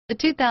The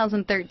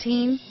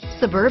 2013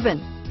 Suburban.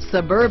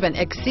 Suburban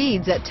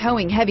exceeds at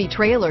towing heavy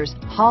trailers,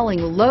 hauling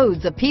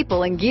loads of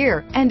people and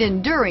gear, and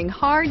enduring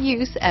hard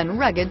use and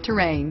rugged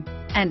terrain,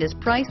 and is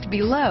priced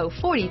below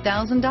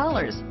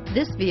 $40,000.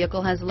 This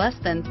vehicle has less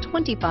than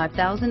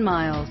 25,000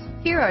 miles.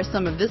 Here are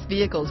some of this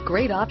vehicle's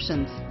great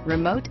options: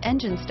 remote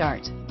engine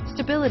start,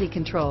 stability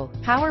control,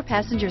 power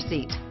passenger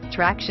seat,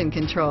 traction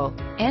control,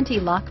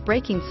 anti-lock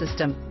braking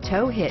system,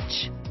 tow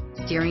hitch,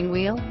 steering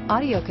wheel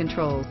audio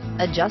controls,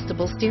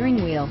 adjustable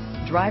steering wheel,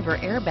 driver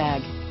airbag,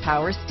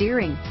 power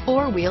steering,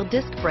 four-wheel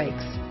disc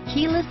brakes,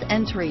 keyless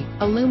entry,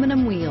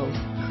 aluminum wheels,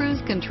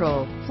 cruise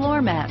control,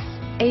 floor mats,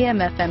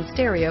 AM/FM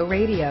stereo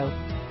radio,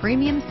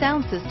 premium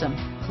sound system,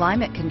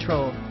 climate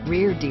control,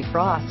 rear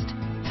defrost,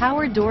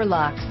 power door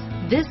locks.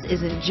 This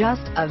isn't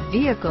just a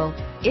vehicle,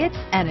 it's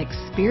an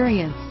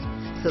experience.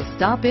 So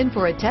stop in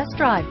for a test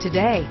drive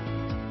today.